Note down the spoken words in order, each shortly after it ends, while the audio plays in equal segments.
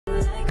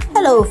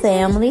Hello,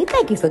 family.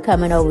 Thank you for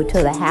coming over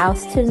to the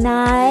house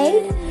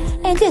tonight.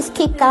 And just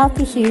kick off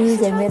your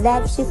shoes and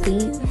relax your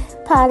feet.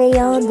 Party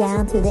on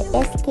down to the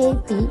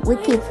SK beat. We're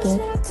kicking.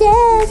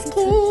 Just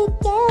kicking.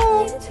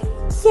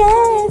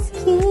 Just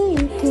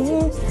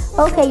kicking.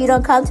 Okay, you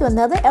don't come to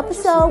another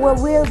episode where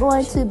we're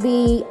going to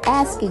be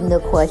asking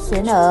the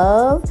question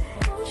of,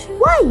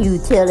 why you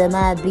telling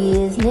my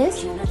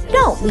business?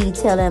 Don't be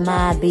telling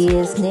my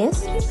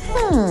business.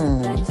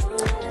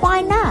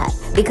 Why not?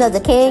 Because a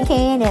can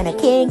and a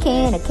can,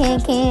 a can,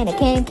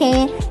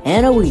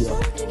 and a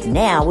wheel.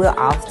 Now we're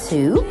off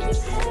to...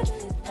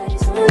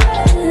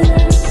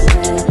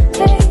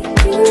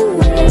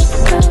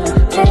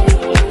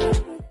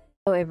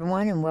 Hello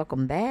everyone, and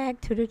welcome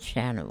back to the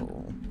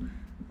channel.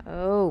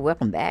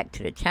 Welcome back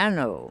to the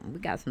channel. We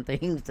got some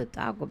things to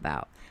talk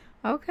about.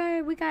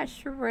 Okay, we got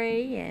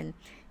Sheree and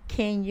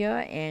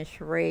Kenya, and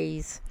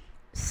Sheree's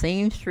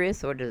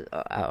seamstress, or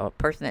the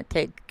person that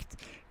takes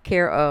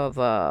care of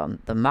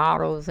the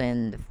models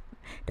and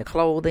the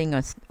clothing.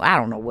 Or, I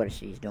don't know what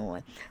she's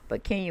doing,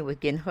 but Kenya was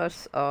getting her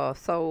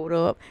sold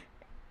up,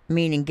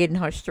 meaning getting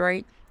her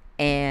straight,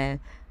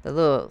 and the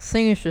little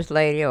seamstress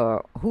lady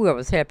or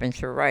whoever's helping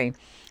Sheree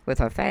with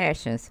her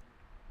fashions,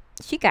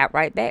 she got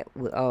right back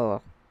with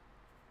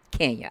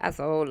Kenya. I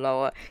said, oh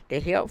Lord, they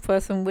help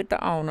fussing with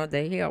the owner,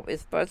 they help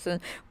is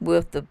fussing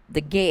with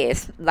the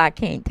guests. I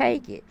can't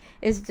take it.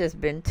 It's just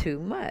been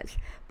too much.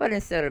 But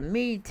instead of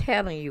me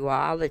telling you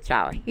all, I'll let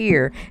y'all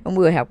hear, and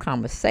we'll have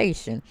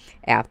conversation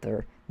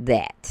after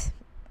that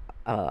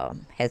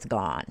has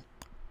gone.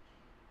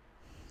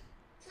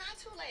 It's not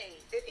too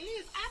late. It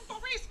is. I've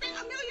already spent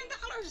 $1 million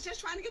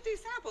just trying to get these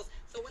samples.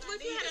 So when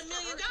if you had $1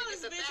 million,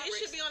 bitch, it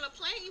should be on a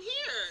plane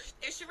here.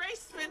 If Sheree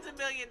spends $1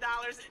 million,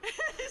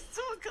 it's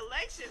to a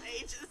collection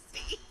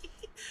agency.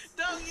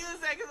 Don't use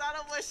that, because I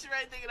don't want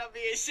Sheree thinking I'm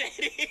being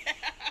shady.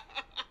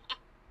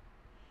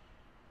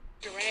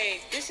 Sheree,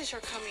 this is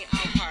your coming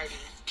out party.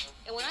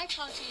 And when I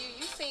talk to you,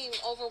 you seem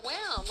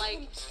overwhelmed. Like,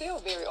 I'm still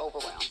very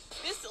overwhelmed.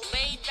 This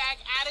laid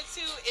back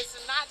attitude is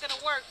not going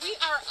to work. We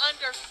are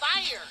under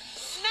fire.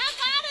 Snap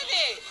out of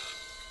it.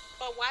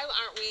 But why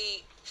aren't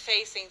we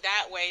facing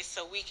that way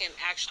so we can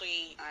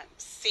actually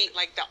see,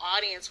 like, the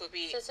audience would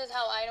be... This is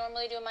how I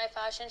normally do my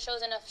fashion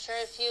shows, and I'm sure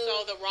if you...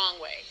 So the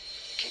wrong way.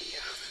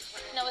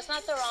 No, it's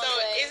not the wrong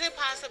way. So is it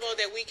possible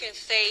that we can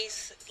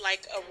face,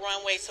 like, a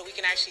runway so we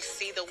can actually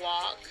see the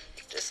walk?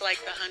 Just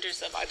like the hundreds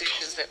of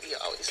auditions that we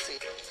always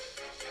see.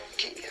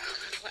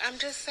 Well, I'm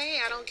just saying,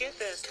 I don't get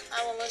this.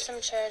 I will move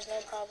some chairs, no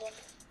problem.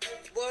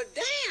 Well,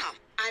 damn.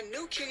 I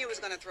knew Kenya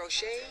was going to throw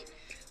shade,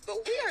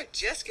 but we are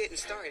just getting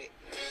started.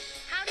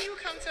 How do you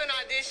come to an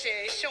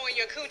audition showing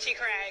your coochie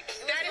crack?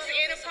 That is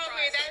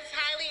inappropriate. That is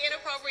highly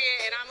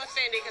inappropriate, and I'm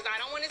offended because I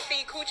don't want to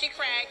see coochie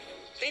crack.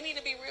 They need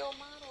to be real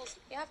models.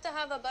 You have to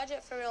have a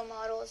budget for real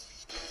models.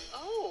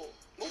 Oh,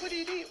 well, what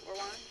do you need,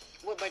 Rowan?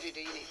 What budget do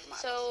you need for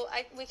models? So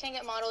we can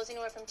get models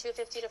anywhere from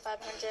 $250 to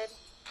 $500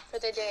 for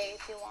the day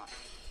if you want.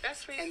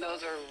 That's reasonable. And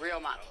those are real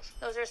models?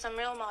 Those are some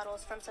real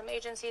models from some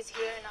agencies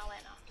here in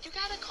Atlanta. You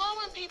gotta call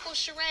on people,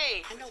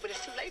 Sheree. I know, but it's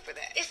too late for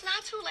that. It's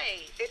not too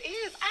late. It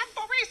is. I've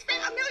already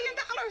spent $1 million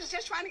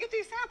just trying to get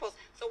these samples.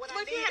 So what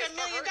I But if need you had is $1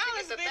 million, for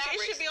her to get the bitch, it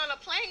fabrics. should be on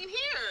a plane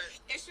here.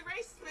 If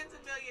Sheree spends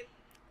 $1 million...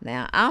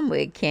 Now, I'm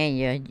with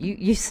Kenya.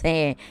 You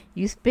saying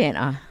you spent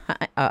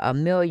 $1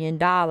 million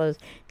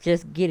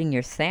just getting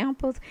your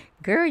samples?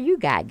 Girl, you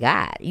got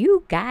God.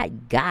 You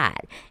got God.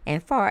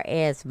 And far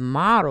as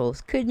models,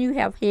 couldn't you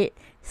have hit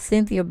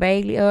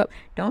CynthiaBailey up?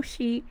 Don't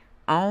she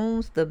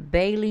owns the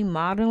Bailey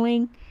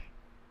modeling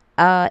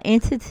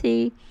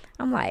entity?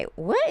 I'm like,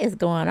 what is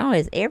going on?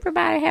 Is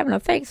everybody having a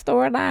fake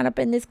storyline up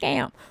in this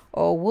camp?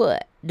 Or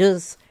what?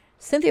 Does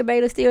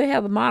CynthiaBailey still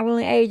have a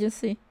modeling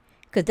agency?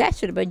 Because that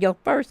should have been your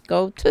first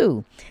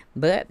go-to.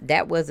 But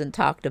that wasn't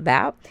talked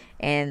about.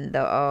 And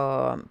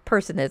the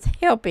person that's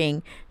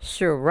helping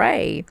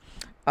Sheree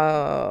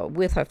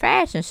with her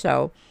fashion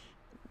show,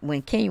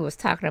 when Kenya was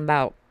talking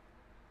about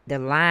the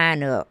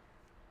lineup,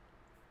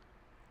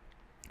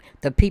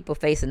 the people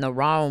facing the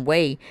wrong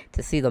way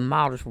to see the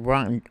models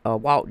run or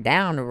walk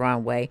down the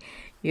runway,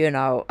 you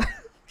know,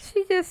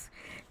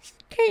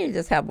 Kenya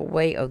just have a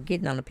way of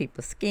getting under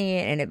people's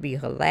skin, and it'd be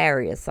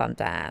hilarious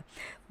sometimes.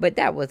 But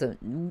that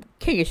wasn't,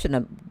 Kenya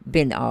shouldn't have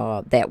been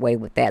that way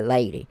with that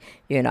lady.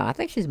 You know, I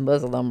think she's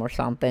Muslim or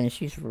something.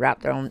 She's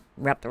wrapped around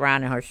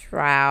in her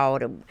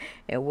shroud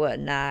and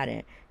whatnot,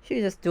 and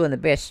she's just doing the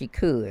best she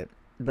could.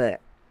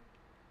 But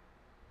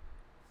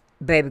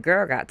baby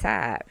girl got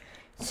tired.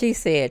 She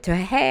said, to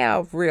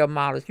have real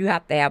models, you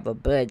have to have a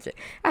budget.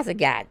 I said,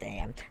 God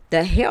damn,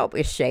 the help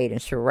is shading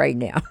Sheree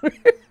now.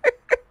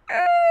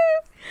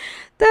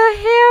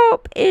 The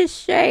help is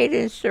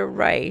shading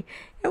Sheree.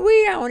 And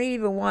we don't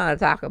even want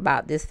to talk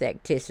about this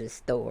fictitious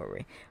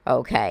story.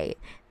 Okay.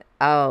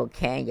 Oh,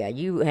 Kenya,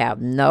 you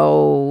have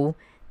no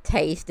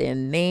taste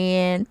in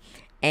men.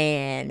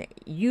 And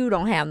you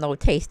don't have no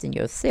taste in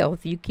yourself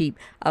if you keep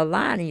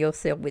aligning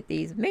yourself with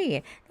these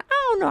men. I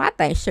don't know. I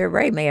think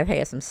Sheree may have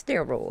had some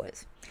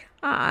steroids.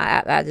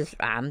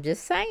 I'm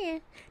just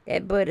saying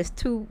that butt is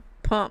too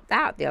pumped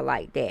out there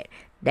like that.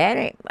 That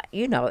ain't,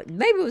 you know,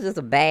 maybe it was just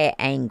a bad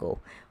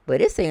angle. But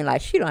it seemed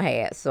like she done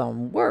had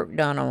some work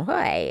done on her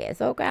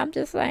ass. Okay, I'm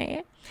just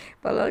saying.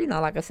 But, you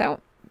know, like I said,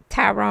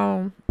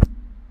 Tyrone,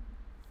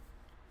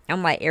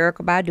 I'm like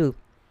Erykah Badu.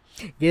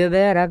 You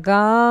better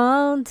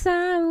go,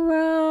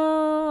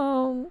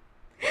 Tyrone.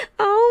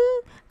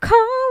 Oh,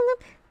 call him.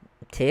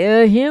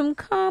 Tell him,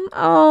 come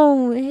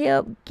on.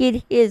 Help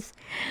get his...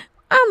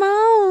 Come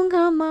on,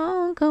 come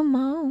on, come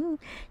on.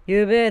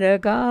 You better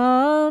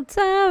go,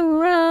 Tyrone.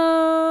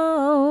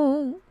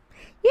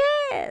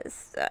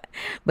 Yes.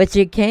 But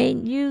you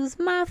can't use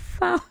my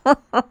phone.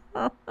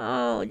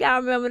 Y'all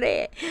remember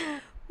that?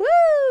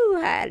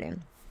 Woo, honey.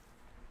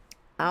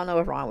 I don't know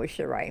what's wrong with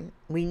Sheree.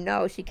 We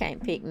know she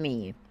can't pick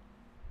me.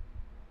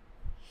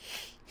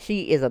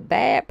 She is a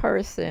bad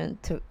person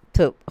to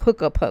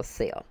hook up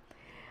herself.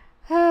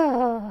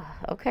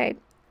 Okay.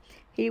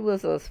 He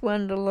was a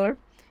swindler.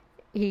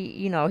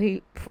 He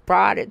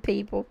frauded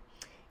people.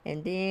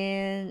 And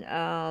then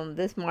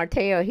this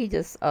Martell, he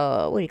just,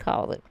 what do you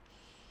call it?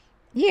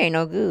 He ain't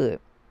no good.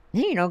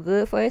 He ain't no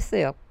good for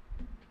himself.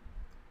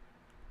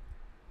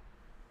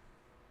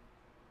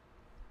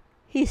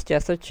 He's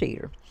just a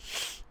cheater.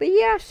 But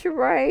yeah,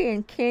 Sheree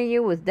and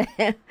Kenya was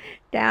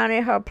down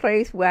at her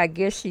place where I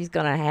guess she's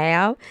going to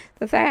have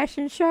the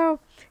fashion show.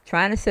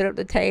 Trying to set up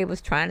the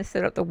tables, trying to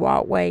set up the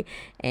walkway.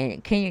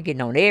 And Kenya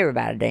getting on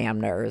everybody's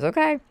damn nerves,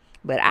 okay?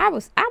 But I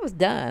was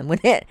done when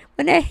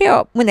the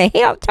help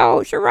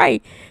told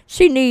Sheree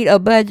she need a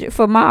budget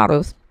for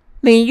models.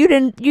 I mean, you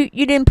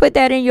didn't put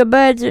that in your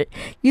budget.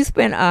 You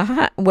spent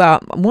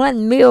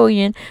 $1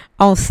 million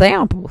on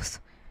samples.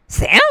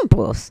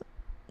 Samples?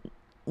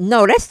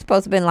 No, that's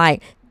supposed to be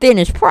like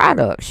finished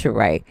product,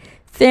 Sheree.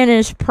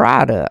 Finished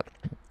product.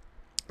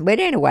 But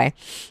anyway,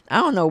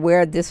 I don't know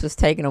where this was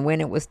taken or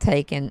when it was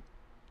taken,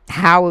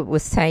 how it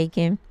was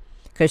taken.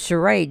 Because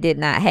Sheree did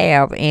not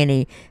have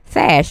any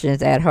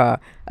fashions at her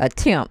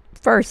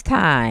first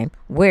time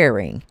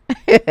wearing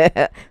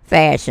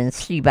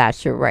fashions, She by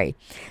Sheree.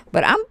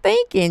 But I'm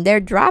thinking they're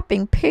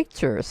dropping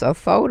pictures or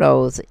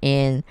photos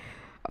in,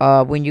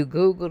 when you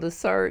Google the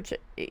search,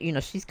 you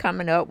know, she's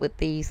coming up with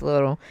these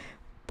little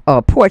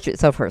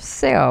portraits of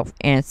herself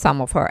and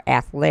some of her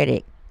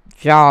athletic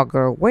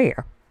jogger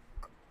wear.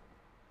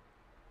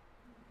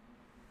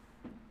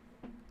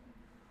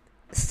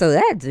 So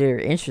that's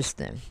very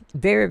interesting.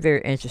 Very,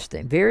 very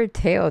interesting. Very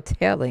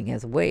telltale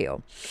as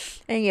well.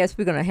 And yes,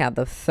 we're going to have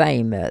the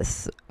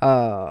famous,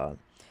 what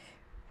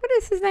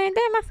is his name?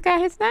 Damn, I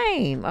forgot his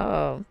name.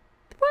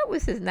 What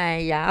was his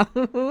name, y'all?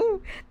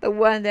 The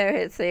one that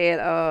had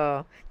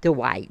said,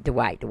 Dwight.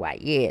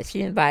 Yeah,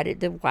 she invited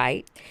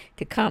Dwight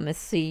to come and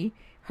see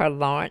her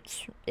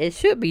launch. It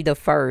should be the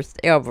first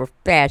ever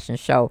fashion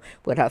show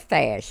with her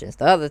fashions.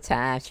 The other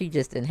time, she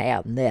just didn't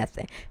have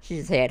nothing. She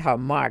just had her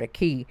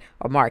marquee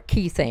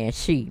saying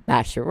She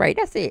by Sheree.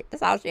 That's it.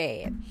 That's all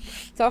she had.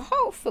 So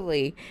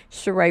hopefully,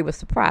 Sheree will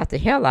surprise the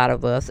hell out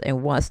of us.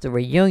 And once the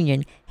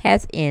reunion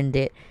has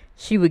ended,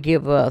 she would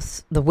give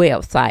us the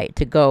website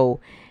to go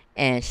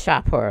and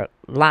shop her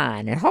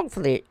line. And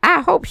hopefully,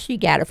 I hope she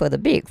got it for the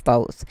big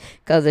folks.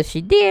 Because if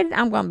she did,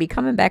 I'm going to be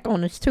coming back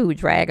on this too,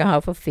 dragging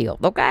her for field.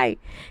 Okay?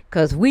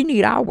 Because we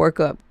need our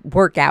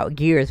workout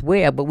gear as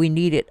well. But we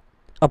need it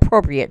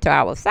appropriate to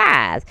our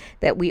size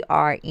that we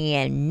are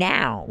in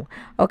now.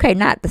 Okay?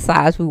 Not the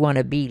size we want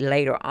to be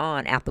later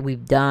on after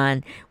we've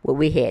done what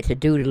we had to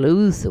do to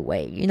lose the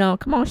weight. You know?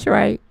 Come on,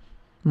 Sheree.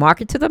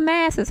 Market to the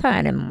masses,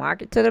 honey.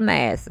 Market to the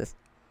masses.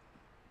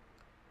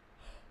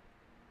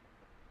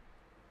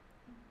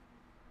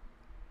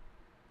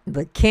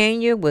 But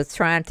Kenya was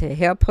trying to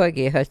help her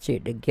get her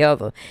shit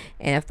together.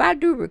 And if I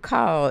do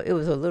recall, it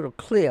was a little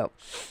clip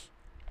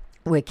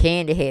where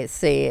Candy had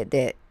said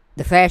that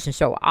the fashion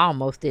show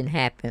almost didn't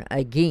happen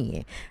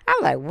again.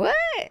 I'm like,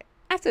 what?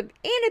 I said,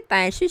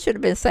 anything. She should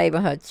have been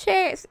saving her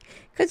checks.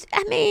 Because,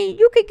 I mean,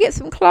 you could get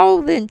some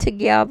clothing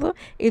together,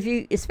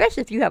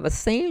 especially if you have a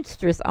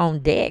seamstress on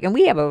deck. And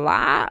we have a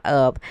lot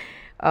of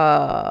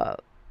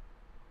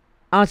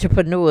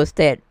entrepreneurs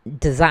that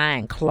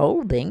design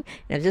clothing,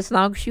 and just as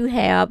long as you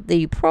have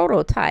the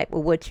prototype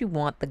of what you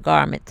want the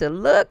garment to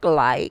look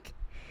like,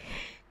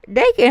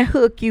 they can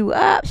hook you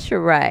up,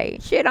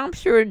 Sheree. Shit, I'm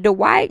sure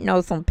Dwight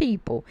knows some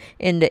people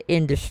in the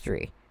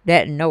industry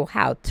that know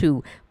how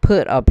to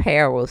put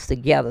apparels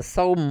together,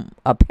 sew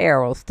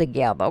apparels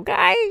together,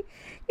 okay?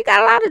 You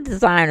got a lot of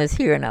designers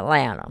here in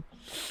Atlanta.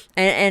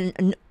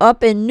 And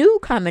up and new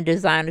coming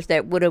designers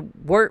that would have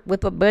worked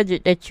with a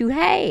budget that you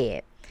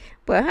had.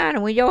 But honey,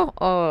 when your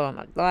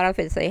my God, I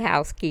could say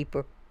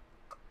housekeeper.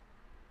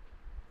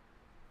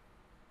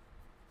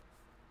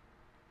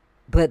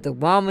 But the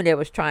woman that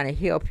was trying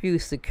to help you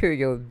secure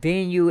your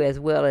venue as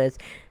well as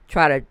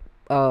try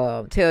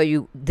to tell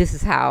you this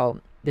is how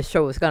the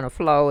show is gonna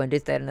flow and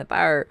this, that, and the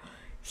third,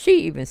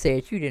 she even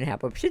said you didn't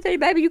have she said,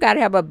 baby, you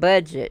gotta have a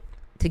budget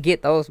to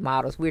get those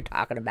models we're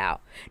talking about.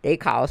 They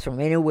cost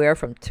from anywhere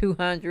from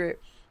 200.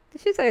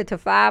 Did she say it to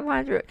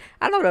 500?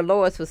 I know the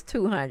lowest was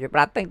 200,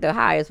 but I think the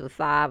highest was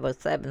 500 or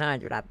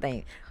 700, I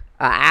think.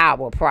 An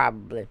hour,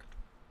 probably.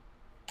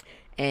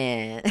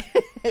 And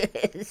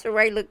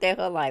Sheree looked at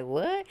her like,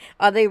 what?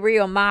 Are they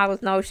real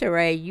models? No,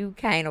 Sheree, you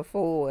can't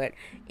afford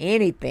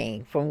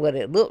anything from what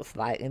it looks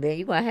like. And then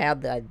you're going to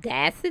have the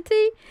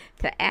audacity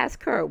to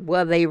ask her,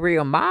 were they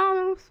real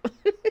models?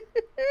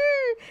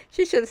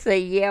 She should have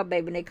said, yeah,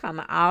 baby, they come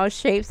in all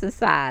shapes and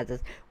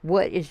sizes.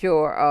 What is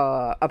your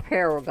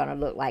apparel going to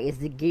look like?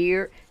 Is it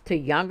geared to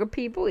younger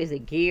people? Is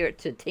it geared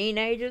to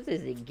teenagers?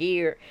 Is it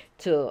geared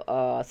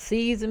to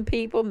seasoned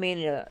people,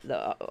 meaning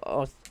the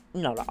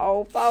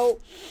old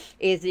folk?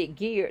 Is it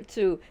geared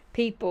to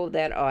people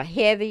that are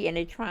heavy and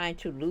they're trying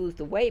to lose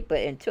the weight, but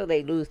until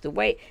they lose the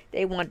weight,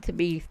 they want to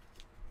be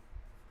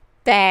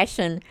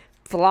fashion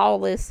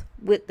flawless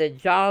with the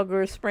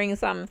jogger spring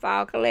summer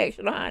fall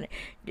collection, honey?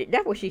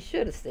 That's what she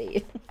should have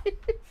said.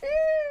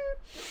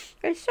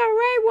 And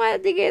Sheree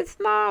wanted to get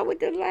small with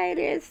the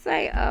lady and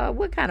say,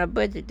 what kind of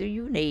budget do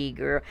you need,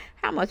 girl?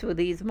 How much will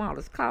these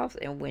models cost?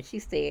 And when she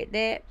said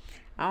that,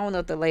 I don't know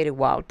if the lady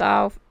walked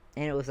off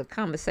and it was a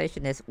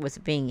conversation that was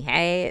being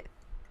had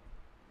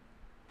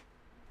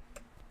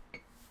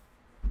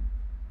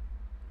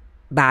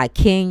by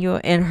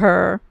Kenya and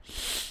her.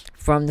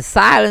 From the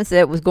silence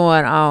that was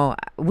going on,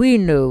 we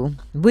knew.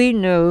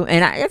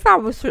 And if I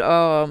was,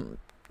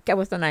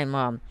 what's the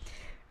name,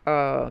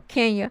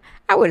 Kenya,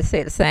 I would have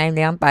said the same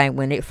damn thing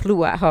when it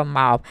flew out her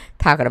mouth,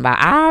 talking about,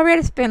 I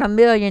already spent $1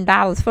 million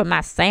for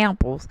my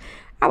samples.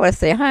 I would have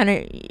said,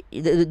 honey,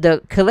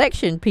 the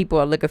collection people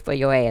are looking for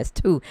your ass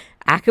too.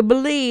 I could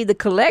believe the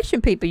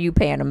collection people you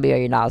paying $1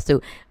 million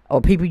to,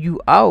 or people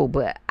you owe,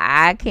 but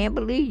I can't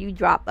believe you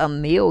dropped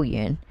 $1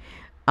 million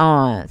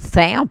on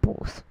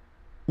samples.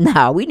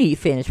 No, we need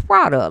finished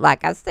product.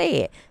 Like I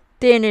said,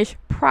 finished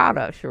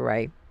product,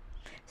 Sheree.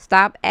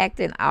 Stop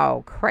acting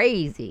all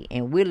crazy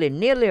and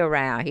willy-nilly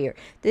around here.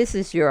 This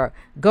is your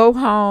go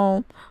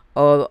home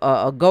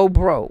or go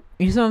broke.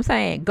 You see what I'm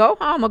saying? Go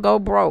home or go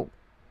broke.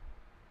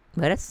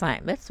 But that's the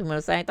same. That's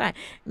the same thing.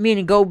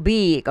 Meaning go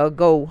big or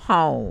go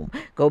home.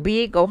 Go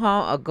big, go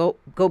home, or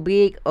go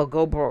big or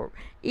go broke.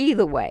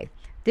 Either way,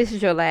 this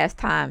is your last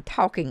time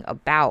talking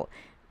about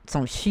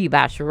some she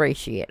by Sheree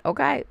shit.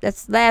 Okay?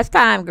 That's last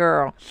time,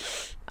 girl.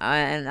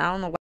 And I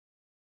don't know